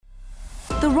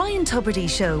The Ryan Tubridy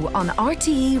Show on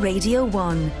RTE Radio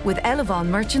 1 with Elevon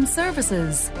Merchant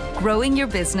Services. Growing your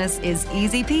business is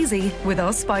easy peasy with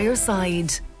us by your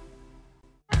side.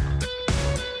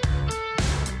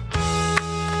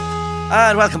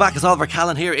 And welcome back. It's Oliver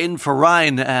Callan here in for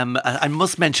Ryan. I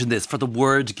must mention this for the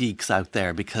word geeks out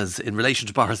there, because in relation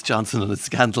to Boris Johnson and his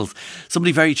scandals,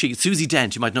 somebody very cheeky, Susie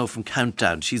Dent, you might know from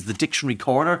Countdown. She's the dictionary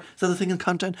corner. Is that the thing in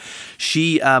Countdown?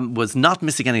 She was not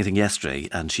missing anything yesterday,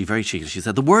 and she very cheeky. She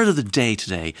said the word of the day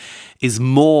today is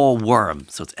maw worm.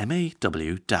 So it's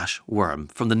MAW-worm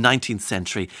from the 19th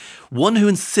century. One who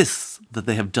insists that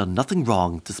they have done nothing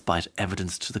wrong despite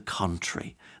evidence to the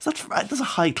contrary. That's a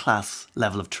high class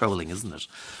level of trolling, isn't it?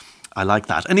 I like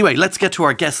that. Anyway, let's get to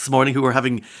our guest this morning, who are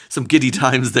having some giddy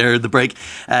times there at the break.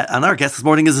 And our guest this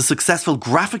morning is a successful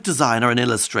graphic designer and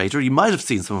illustrator. You might have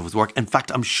seen some of his work. In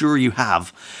fact, I'm sure you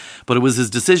have. But it was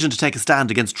his decision to take a stand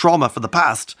against trauma for the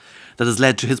past that has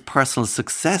led to his personal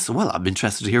success. Well, I'm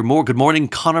interested to hear more. Good morning,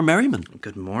 Conor Merriman.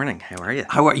 Good morning. How are you?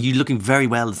 How are you? Looking very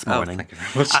well this morning. Thank you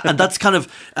very much. And that's kind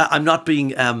of, I'm not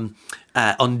being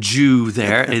undue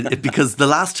there, because the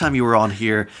last time you were on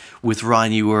here with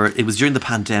Ryan, it was during the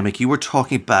pandemic. You were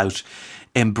talking about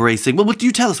embracing. Well, do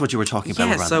you tell us what you were talking about?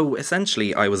 Yeah, so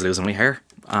essentially I was losing my hair,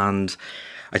 and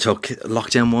I took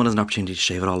lockdown 1 as an opportunity to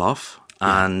shave it all off.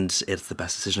 Yeah. And it's the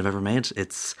best decision I've ever made.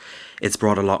 It's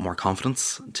brought a lot more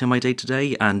confidence to my day to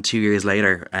day. And 2 years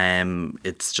later,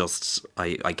 it's just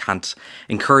I can't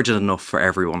encourage it enough for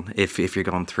everyone if you're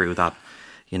going through that.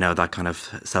 You know, that kind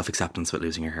of self-acceptance with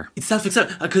losing your hair. It's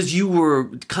self-acceptance, because you were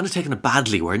kind of taking it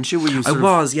badly, weren't you? I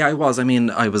was. I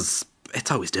mean, it's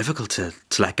always difficult to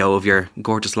let go of your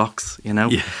gorgeous locks, you know?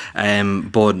 Yeah.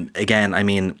 But again, I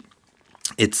mean,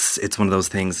 it's one of those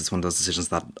things, it's one of those decisions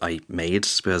that I made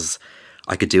because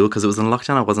I could do it because it was in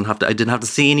lockdown. I didn't have to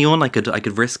see anyone. I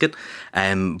could risk it.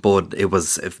 But it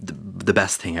was the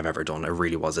best thing I've ever done. It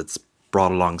really was. It's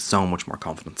brought along so much more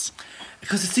confidence.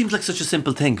 Because it seems like such a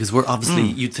simple thing, because we're obviously,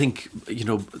 you'd think,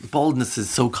 baldness is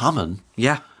so common.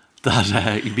 Yeah.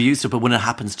 That you'd be used to it, but when it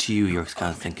happens to you, you're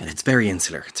kind of thinking... It's very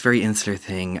insular. It's a very insular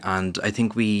thing, and I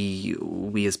think we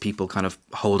as people kind of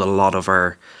hold a lot of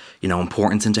our,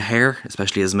 importance into hair,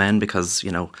 especially as men, because,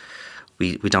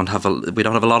 we don't have a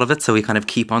lot of it, so we kind of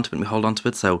keep onto it and we hold onto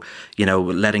it. So,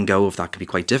 letting go of that can be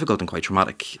quite difficult and quite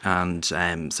traumatic. And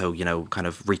so, kind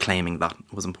of reclaiming that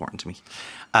was important to me.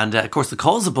 And of course, the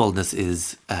cause of baldness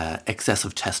is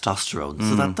excessive testosterone.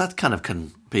 So that kind of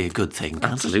can be a good thing.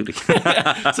 Absolutely.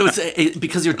 So it's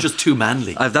because you're just too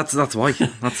manly. That's why.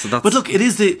 That's. But look, it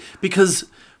is because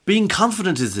being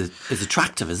confident is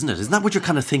attractive, isn't it? Isn't that what you're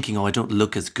kind of thinking? Oh, I don't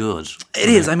look as good. It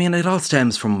is. I mean, it all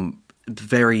stems from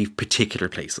very particular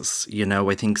places.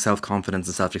 I think self-confidence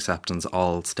and self-acceptance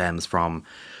all stems from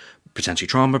potentially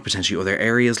trauma, potentially other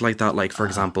areas like that. Like, for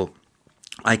example,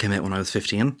 I came out when I was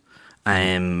 15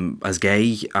 as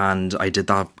gay, and I did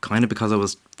that kind of because I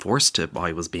was forced to.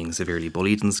 I was being severely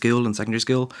bullied in secondary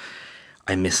school.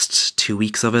 I missed 2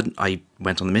 weeks of it. I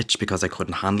went on the mitch because I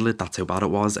couldn't handle it. That's how bad it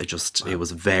was. It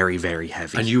was very, very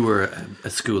heavy. And you were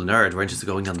a school nerd, weren't you, so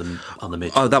going on the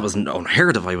mitch? Oh, that was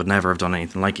unheard of. I would never have done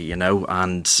anything like it,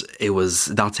 And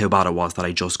that's how bad it was, that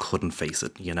I just couldn't face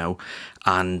it,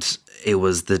 And it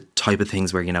was the type of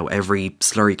things where, every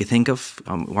slur you could think of,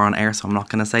 we're on air, so I'm not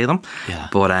going to say them. Yeah.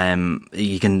 But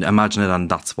you can imagine it, and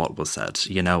that's what was said.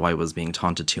 I was being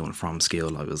taunted to and from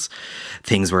school.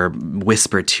 Things were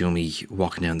whispered to me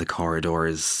walking down the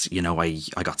corridors.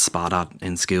 I got spat at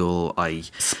in school.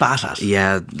 Spat at?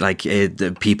 Yeah,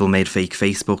 people made fake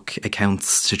Facebook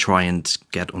accounts to try and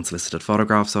get unsolicited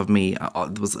photographs of me.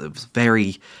 It was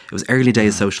early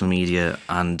days social media,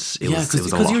 and it was a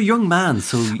lot. Because you're a young man,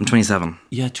 so I'm 27.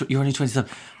 Yeah, you're only 27.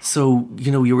 So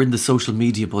you were in the social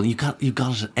media, but you got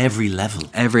it at every level.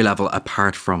 Every level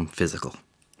apart from physical,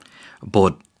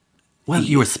 but. Well,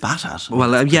 you were spat at.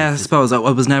 Well, I suppose I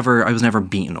was never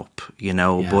beaten up,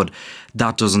 but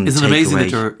that doesn't. Isn't it take amazing away.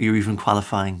 that you're even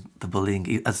qualifying the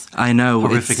bullying? As I know,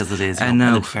 horrific as it is. I know.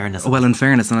 And in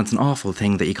fairness, and it's an awful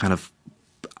thing that you kind of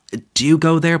do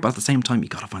go there, but at the same time, you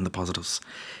got to find the positives.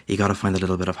 You got to find a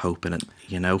little bit of hope in it,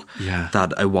 Yeah.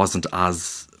 That I wasn't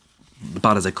as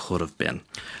bad as I could have been.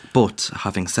 But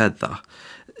having said that,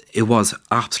 it was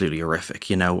absolutely horrific.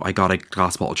 I got a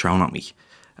glass bottle thrown at me.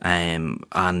 And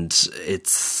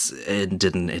it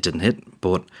didn't hit,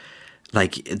 but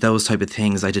those type of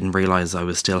things I didn't realise I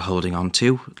was still holding on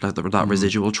to, that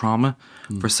residual trauma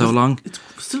for so long. It's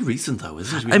still recent though,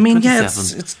 isn't it? I mean, yeah, it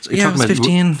was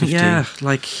 15, yeah,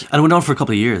 and it went on for a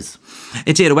couple of years.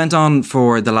 It did. It went on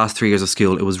for the last 3 years of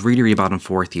school. It was really, really bad in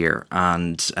fourth year,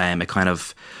 and it kind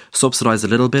of subsidised a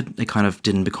little bit. It kind of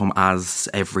didn't become as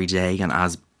everyday and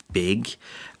as big.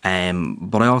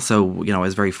 But I also, I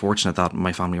was very fortunate that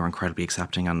my family were incredibly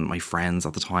accepting, and my friends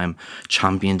at the time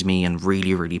championed me and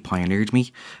really, really pioneered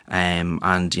me. And,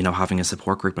 having a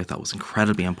support group like that was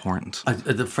incredibly important.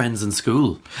 The friends in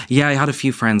school? Yeah, I had a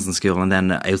few friends in school, and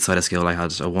then outside of school I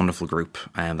had a wonderful group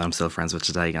that I'm still friends with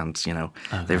today, and,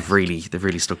 they've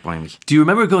really stuck by me. Do you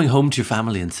remember going home to your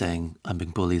family and saying, I'm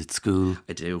being bullied at school?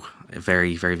 I do,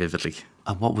 very, very vividly.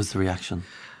 And what was the reaction?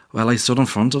 Well, I stood in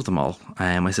front of them all.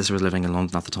 My sister was living in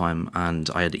London at the time, and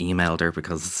I had emailed her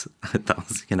because that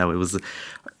was,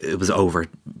 it was over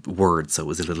words, so it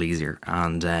was a little easier.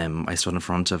 And I stood in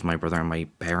front of my brother and my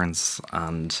parents,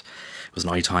 and it was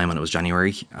night time, and it was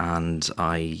January, and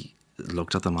I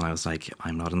looked at them and I was like,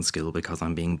 I'm not in school because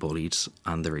I'm being bullied,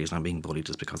 and the reason I'm being bullied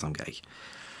is because I'm gay.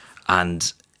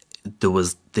 And there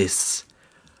was this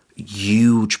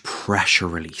huge pressure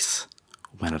release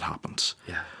when it happened.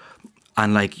 Yeah.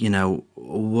 And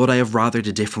would I have rathered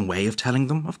a different way of telling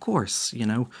them? Of course,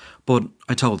 but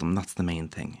I told them that's the main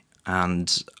thing.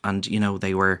 And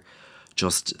they were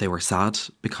sad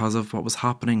because of what was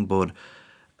happening, but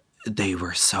they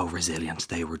were so resilient.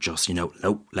 They were just,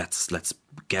 nope, let's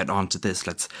get onto this.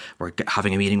 We're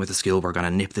having a meeting with the school. We're going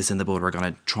to nip this in the bud. We're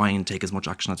going to try and take as much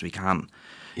action as we can,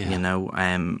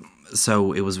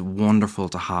 So it was wonderful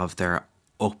to have their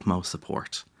utmost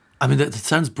support. I mean, that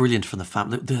sounds brilliant from the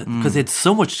family, because they had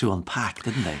so much to unpack,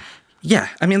 didn't they? Yeah,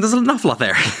 I mean, there's an awful lot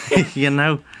there,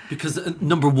 Because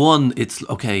number one, it's,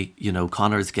 okay,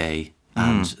 Conor's gay,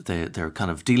 and they're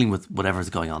kind of dealing with whatever's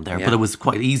going on there. Yeah. But it was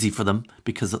quite easy for them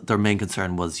because their main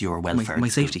concern was your welfare. My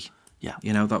safety. Yeah.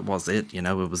 That was it. It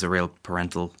was a real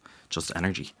parental just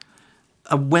energy.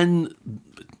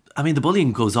 The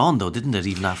bullying goes on, though, didn't it,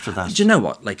 even after that? Do you know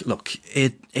what? Look,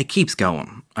 it keeps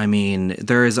going. I mean,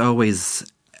 there is always...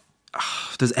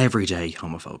 there's everyday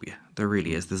homophobia. There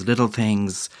really is. There's little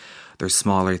things, there's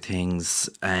smaller things.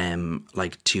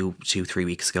 3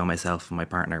 weeks ago, myself and my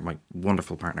partner, my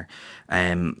wonderful partner,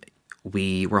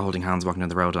 we were holding hands walking down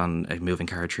the road, and a moving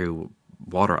car threw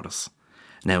water at us.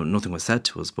 Now, nothing was said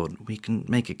to us, but we can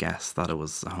make a guess that it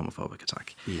was a homophobic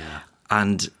attack. Yeah.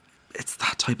 And it's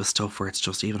that type of stuff where it's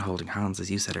just even holding hands, as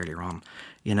you said earlier on.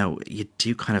 You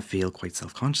do kind of feel quite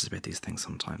self-conscious about these things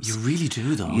sometimes. You really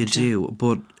do, though. You do,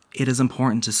 but it is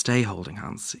important to stay holding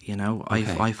hands,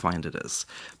 Okay. I find it is.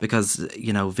 Because,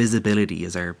 visibility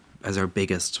is our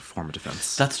biggest form of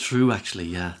defence. That's true, actually,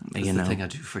 yeah. That's the thing I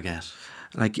do forget.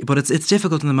 But it's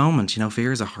difficult in the moment,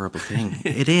 fear is a horrible thing.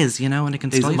 It is, and it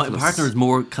can stifle My us. partner is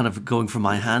more kind of going for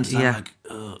my hand. And yeah.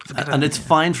 And it's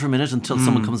fine for a minute until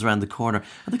someone comes around the corner.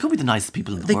 And they could be the nicest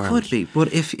people in the world. They could be,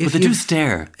 but if they do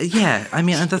stare. Yeah, I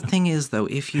mean, and the thing is, though,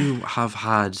 if you have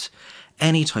had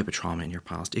any type of trauma in your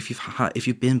past, if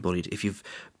you've been bullied, if you've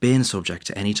been subject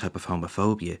to any type of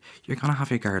homophobia, you're going to have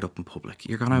your guard up in public.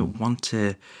 You're going to want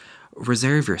to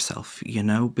reserve yourself,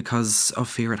 because of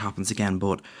fear it happens again.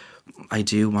 But I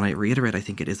do want to reiterate, I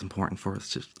think it is important for us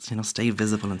to, stay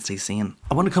visible and stay seen.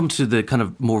 I want to come to the kind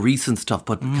of more recent stuff,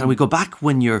 but can we go back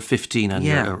when you're 15 and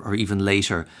or even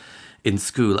later in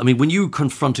school? I mean, when you're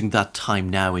confronting that time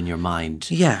now in your mind,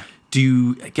 do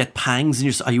you get pangs in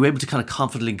your... Are you able to kind of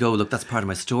confidently go, look, that's part of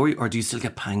my story? Or do you still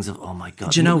get pangs of, oh my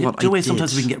God? Do you know what?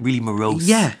 Sometimes we can get really morose.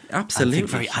 Yeah, absolutely. And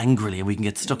think very angrily, and we can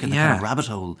get stuck in the kind of rabbit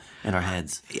hole in our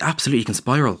heads. Absolutely, you can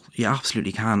spiral. You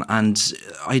absolutely can. And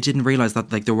I didn't realise that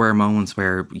there were moments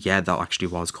where, that actually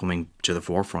was coming to the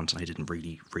forefront, and I didn't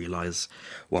really realise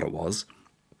what it was.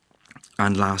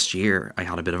 And last year, I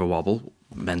had a bit of a wobble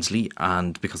mentally,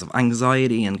 and because of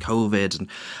anxiety and COVID, and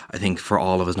I think for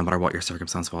all of us, no matter what your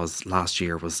circumstance was, last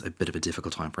year was a bit of a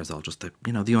difficult time for us all, just the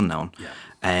unknown.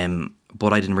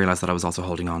 But I didn't realise that I was also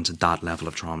holding on to that level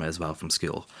of trauma as well from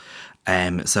school.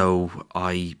 So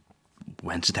I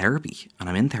went to therapy, and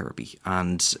I'm in therapy,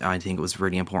 and I think it was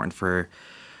really important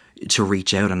to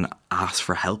reach out and ask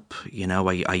for help.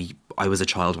 I was a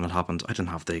child when it happened. I didn't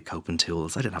have the coping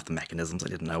tools. I didn't have the mechanisms. I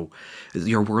didn't know.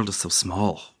 Your world is so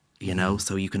small,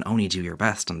 so you can only do your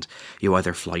best, and you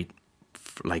either fight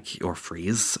or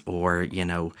freeze, or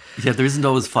there isn't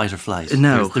always fight or flight.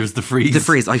 No, there's the freeze. The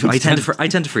freeze. I tend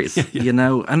to freeze.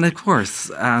 And of course,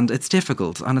 and it's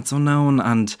difficult and it's unknown,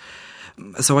 and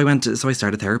so I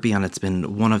started therapy, and it's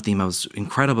been one of the most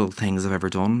incredible things I've ever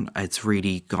done. It's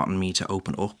really gotten me to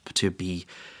open up, to be,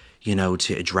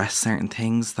 to address certain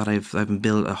things that I've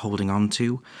been holding on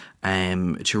to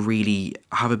really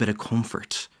have a bit of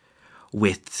comfort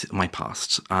with my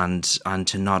past, and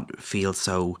to not feel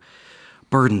so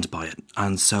burdened by it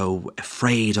and so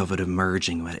afraid of it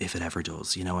emerging if it ever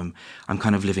does. I'm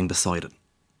kind of living beside it,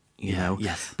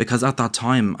 Yes. because at that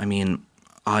time, I mean,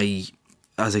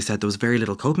 as I said, there was very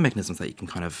little coping mechanisms that you can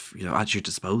kind of, at your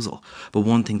disposal. But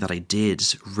one thing that I did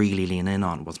really lean in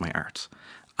on was my art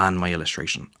and my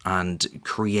illustration and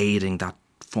creating that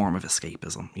form of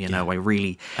escapism. I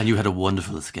really... And you had a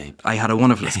wonderful escape. I had a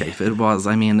wonderful escape.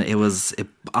 It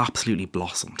absolutely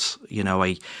blossomed.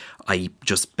 I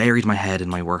just buried my head in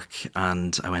my work,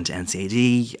 and I went to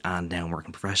NCAD, and now I'm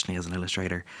working professionally as an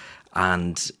illustrator.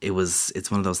 And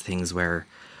it's one of those things where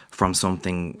from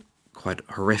something quite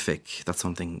horrific, that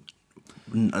something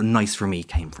nice for me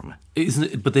came from it. Isn't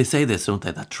it? But they say this, don't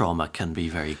they, that trauma can be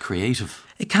very creative.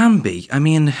 It can be. I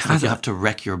mean, it's like you have to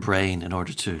wreck your brain in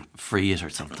order to free it or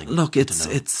something. Look,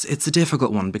 it's a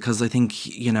difficult one, because I think,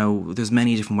 there's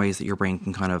many different ways that your brain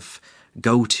can kind of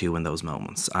go to in those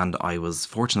moments. And I was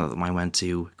fortunate that mine went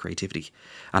to creativity.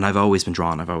 And I've always been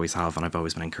drawn, I've always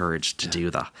been encouraged to do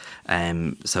that.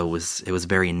 So it was a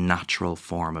very natural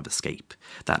form of escape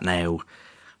that now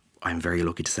I'm very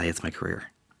lucky to say it's my career.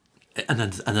 And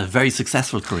a very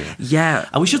successful career. Yeah.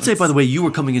 And we should say, by the way, you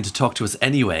were coming in to talk to us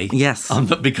anyway. Yes.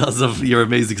 Because of your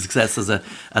amazing success as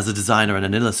a designer and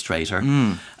an illustrator.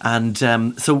 And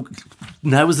so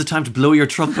now is the time to blow your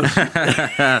trumpet.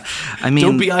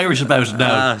 Don't be Irish about it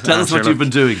now. Tell us what you've been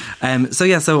doing.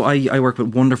 So I work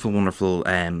with wonderful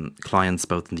clients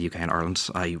both in the UK and Ireland.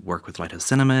 I work with Lighthouse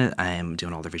Cinema,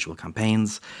 doing all their visual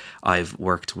campaigns. I've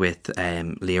worked with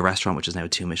Leah Restaurant, which is now a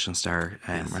 2 Michelin star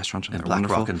restaurant. In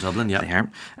Blackrock in Dublin. Yeah. They are.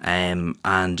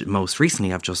 And most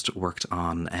recently, I've just worked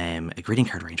on a greeting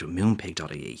card range with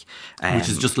moonpig.ie. Which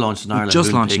is just launched in Ireland.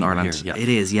 Just launched in Ireland. Here, yeah. It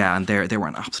is, yeah. And they were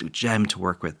an absolute gem to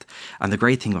work with. And the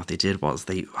great thing what they did was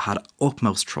they had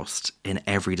utmost trust in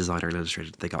every designer or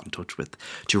illustrator that they got in touch with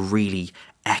to really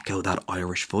echo that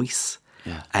Irish voice.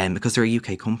 Yeah. Because they're a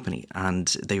UK company, and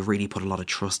they really put a lot of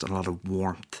trust and a lot of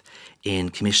warmth in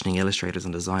commissioning illustrators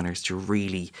and designers to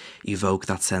really evoke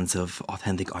that sense of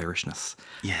authentic Irishness.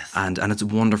 Yes. And it's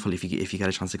wonderful if you get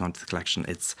a chance to go into the collection.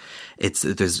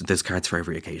 There's cards for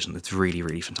every occasion. It's really,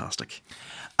 really fantastic.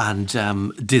 And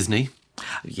Disney.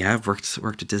 Yeah, I've worked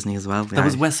at Disney as well. That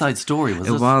was West Side Story, was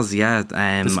it? It was, yeah.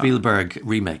 The Spielberg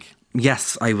remake.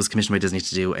 Yes, I was commissioned by Disney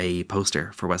to do a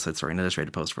poster for West Side Story, an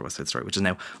illustrated poster for West Side Story, which is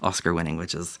now Oscar winning.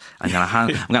 Which is I'm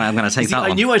gonna take that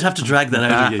one. I knew I'd have to drag that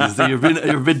out of you. So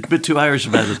you're a bit too Irish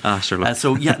about it. Sure.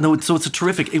 So it's a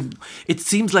terrific. It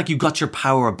seems like you got your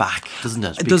power back, doesn't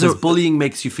it? Because bullying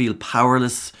makes you feel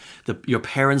powerless. Your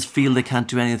parents feel they can't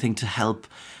do anything to help.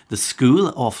 The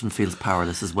school often feels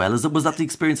powerless as well. Was that the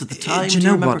experience at the time? Do you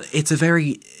know what? It's a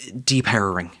very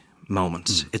depowering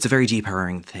moment. It's a very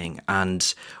depowering thing,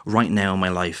 and right now in my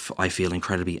life I feel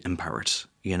incredibly empowered,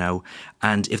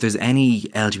 and if there's any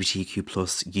LGBTQ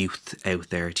plus youth out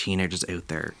there, teenagers out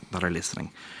there that are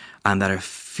listening and that are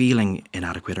feeling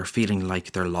inadequate or feeling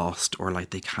like they're lost or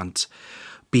like they can't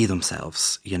be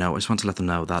themselves, I just want to let them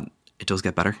know that it does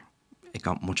get better. It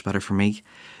got much better for me.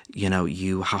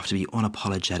 You have to be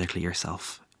unapologetically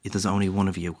yourself. There's only one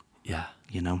of you. Yeah.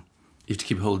 You have to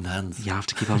keep holding hands. You have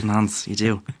to keep holding hands. You do.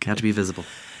 You have to be visible.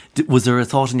 Was there a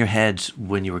thought in your head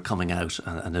when you were coming out,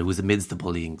 and it was amidst the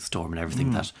bullying storm and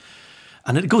everything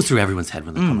and it goes through everyone's head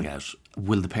when they're coming out,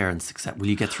 will the parents accept? Will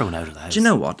you get thrown out of the house? Do you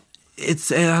know what?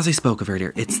 It's as I spoke of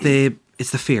earlier. It's the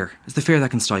fear. It's the fear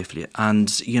that can stifle you. And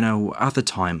at the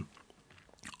time,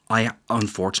 I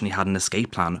unfortunately had an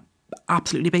escape plan,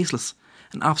 absolutely baseless.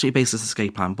 An absolutely baseless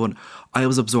escape plan, but I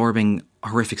was absorbing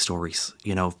horrific stories,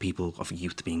 of people, of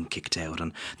youth being kicked out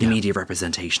and the media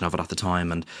representation of it at the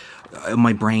time, and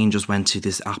my brain just went to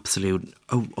this absolute,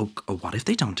 what if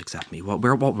they don't accept me?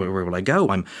 Where will I go?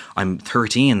 I'm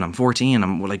 13, I'm 14,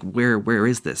 I'm like, where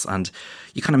is this? And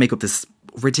you kind of make up this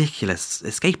ridiculous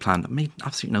escape plan that made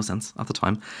absolutely no sense at the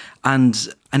time, and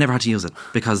I never had to use it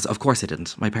because, of course, I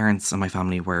didn't. My parents and my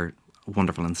family were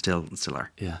wonderful and still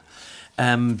are. Yeah.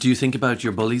 Do you think about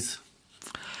your bullies?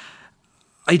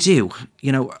 I do.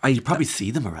 You probably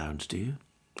see them around, do you?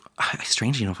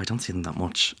 Strangely enough, I don't see them that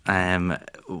much.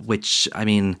 Which,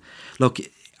 look,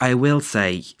 I will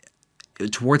say,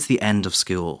 towards the end of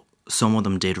school, some of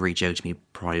them did reach out to me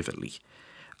privately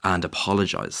and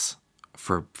apologise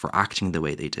for acting the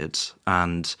way they did.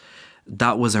 And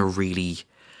that was a really...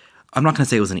 I'm not going to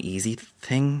say it was an easy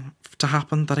thing to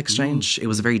happen, that exchange. It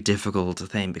was a very difficult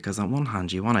thing because on one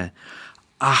hand, you want to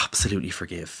absolutely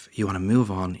forgive. You want to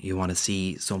move on. You want to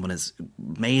see someone has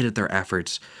made it their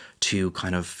effort to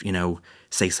kind of,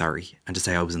 say sorry and to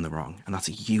say I was in the wrong. And that's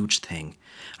a huge thing.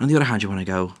 And on the other hand, you want to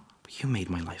go, but you made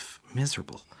my life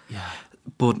miserable. Yeah.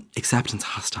 But acceptance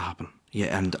has to happen.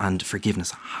 Yeah, and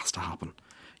forgiveness has to happen.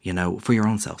 You know, for your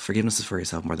own self. Forgiveness is for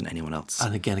yourself more than anyone else.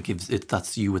 And again,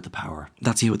 that's you with the power.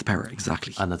 That's you with the power,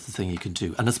 exactly. And that's the thing you can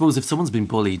do. And I suppose if someone's been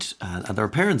bullied, and there are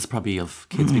parents probably of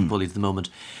kids being bullied at the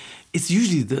moment, it's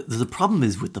usually the problem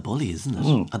is with the bully, isn't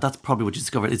it? And that's probably what you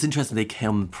discovered. It's interesting they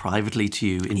come privately to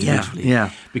you individually. Yeah.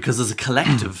 Because as a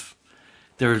collective,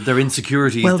 their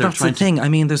insecurities. Well, that's the thing. I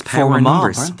mean, there's power in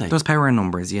numbers. Aren't they? There's power in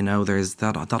numbers. You know, there's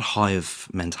that hive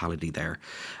mentality there,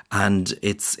 and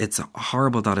it's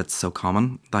horrible that it's so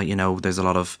common. That, you know, there's a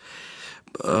lot of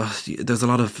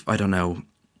I don't know,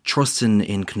 trust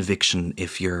in conviction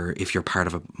if you're part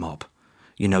of a mob.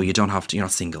 You know, you don't have to. You're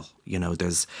not single. You know,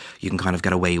 you can kind of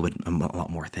get away with a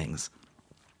lot more things,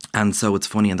 and so it's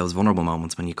funny in those vulnerable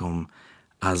moments when you come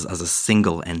as a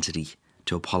single entity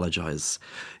to apologise.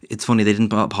 It's funny, they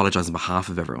didn't apologise on behalf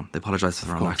of everyone. They apologised for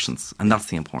their own actions. And that's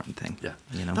the important thing. Yeah.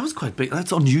 You know? That was quite big.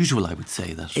 That's unusual, I would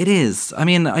say. That it is. I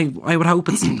mean, I would hope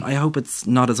I hope it's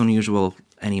not as unusual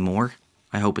anymore.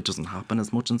 I hope it doesn't happen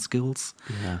as much in schools.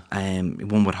 Yeah.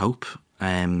 One would hope.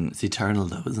 It's eternal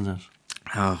though, isn't it?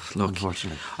 Oh, look.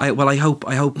 Unfortunately. I hope.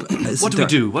 What do we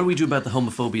do? What do we do about the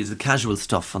homophobia? The casual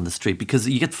stuff on the street? Because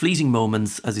you get fleeting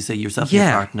moments, as you say, yourself and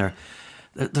your partner.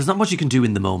 There's not much you can do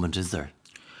in the moment, is there?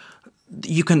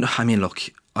 You can. I mean, look,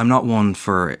 I'm not one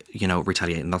for, you know,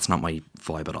 retaliating. That's not my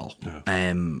vibe at all. No.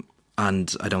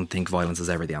 And I don't think violence is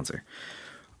ever the answer.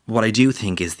 What I do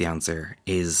think is the answer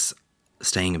is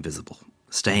staying invisible,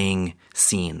 staying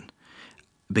seen,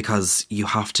 because you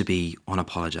have to be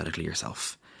unapologetically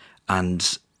yourself.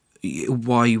 And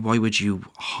why would you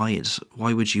hide?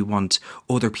 Why would you want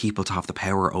other people to have the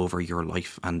power over your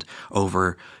life and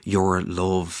over your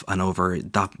love and over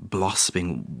that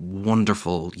blossoming,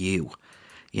 wonderful you?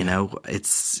 You know,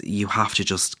 you have to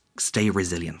just stay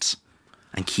resilient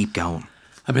and keep going.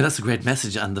 I mean, that's a great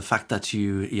message, and the fact that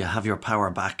you have your power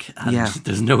back, and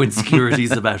there's no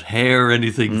insecurities about hair or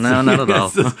anything. No, not at all.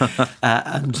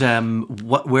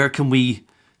 Where can we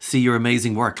see your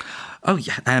amazing work? Oh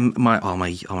yeah, all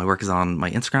my work is on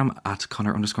my Instagram at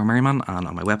Conor_Merriman and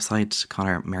on my website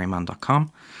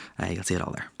conormerriman.com. You'll see it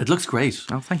all there. It looks great.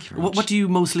 Oh, thank you very much. What do you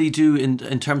mostly do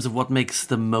in terms of what makes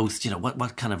the most? You know,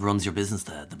 what kind of runs your business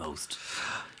the most?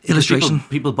 Illustration.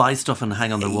 People buy stuff and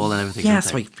hang on their wall and everything.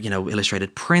 Yes, I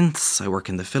illustrated prints. I work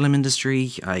in the film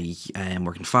industry. I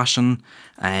work in fashion.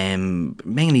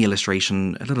 Mainly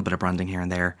illustration, a little bit of branding here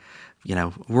and there. You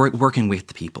know, working with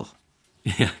the people.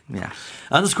 Yeah.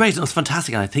 And it's great. It's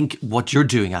fantastic. And I think what you're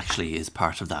doing actually is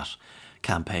part of that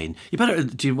campaign.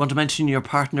 Do you want to mention your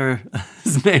partner's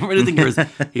name or anything? Or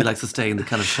he likes to stay in the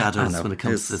kind of shadows when it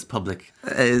comes to this public?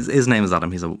 His name is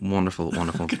Adam. He's a wonderful,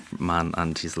 wonderful man,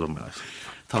 and he's the love of my life.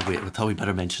 Thought we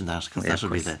better mention that, because that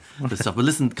would be the stuff. But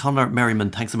listen, Conor Merriman,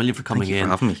 thanks a million for coming in. Thank you for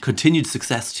having me. Continued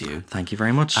success to you. Thank you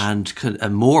very much. And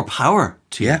more power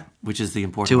to you, which is the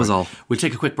important to word. us all. We'll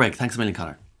take a quick break. Thanks a million,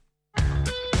 Conor.